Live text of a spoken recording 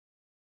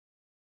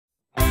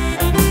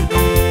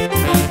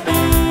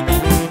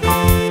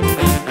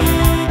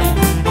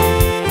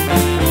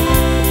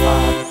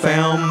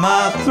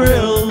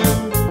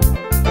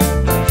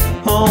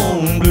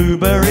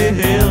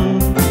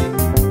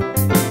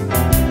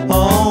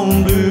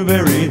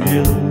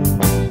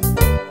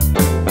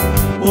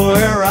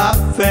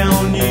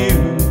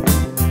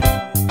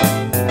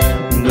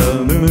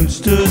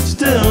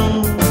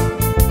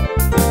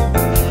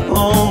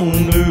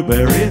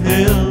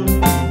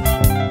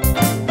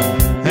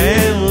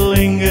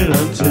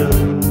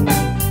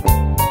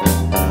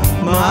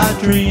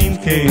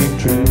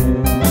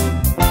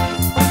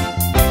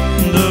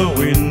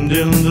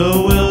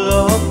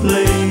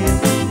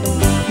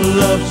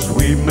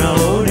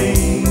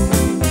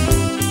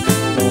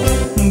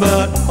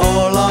But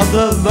all of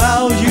the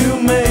vows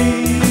you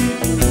made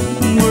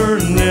were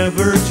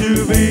never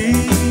to be.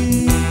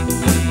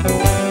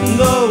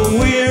 Though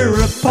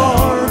we're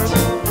apart,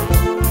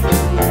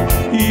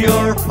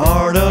 you're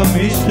part of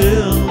me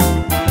still.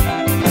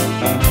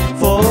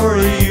 For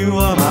you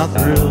are my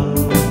thrill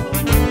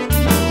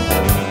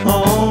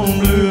on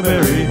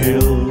Blueberry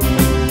Hill.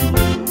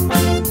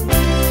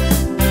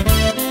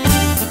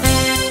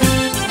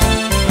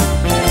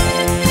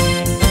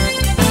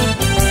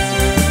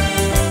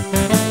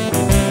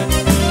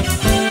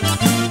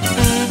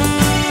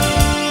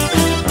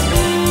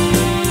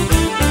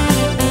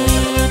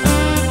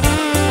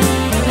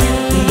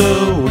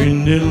 The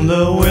wind in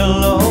the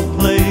willow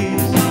plays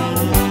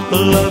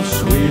love's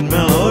sweet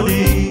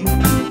melody.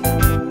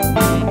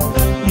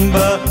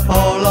 But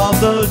all of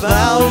those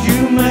vows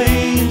you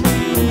made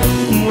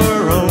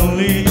were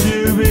only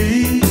to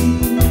be.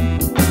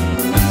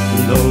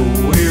 Though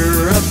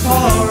we're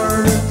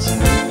apart,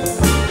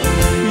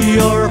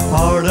 you're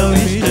part of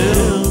me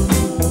still.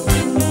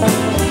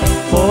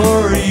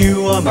 For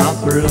you are my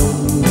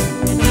thrill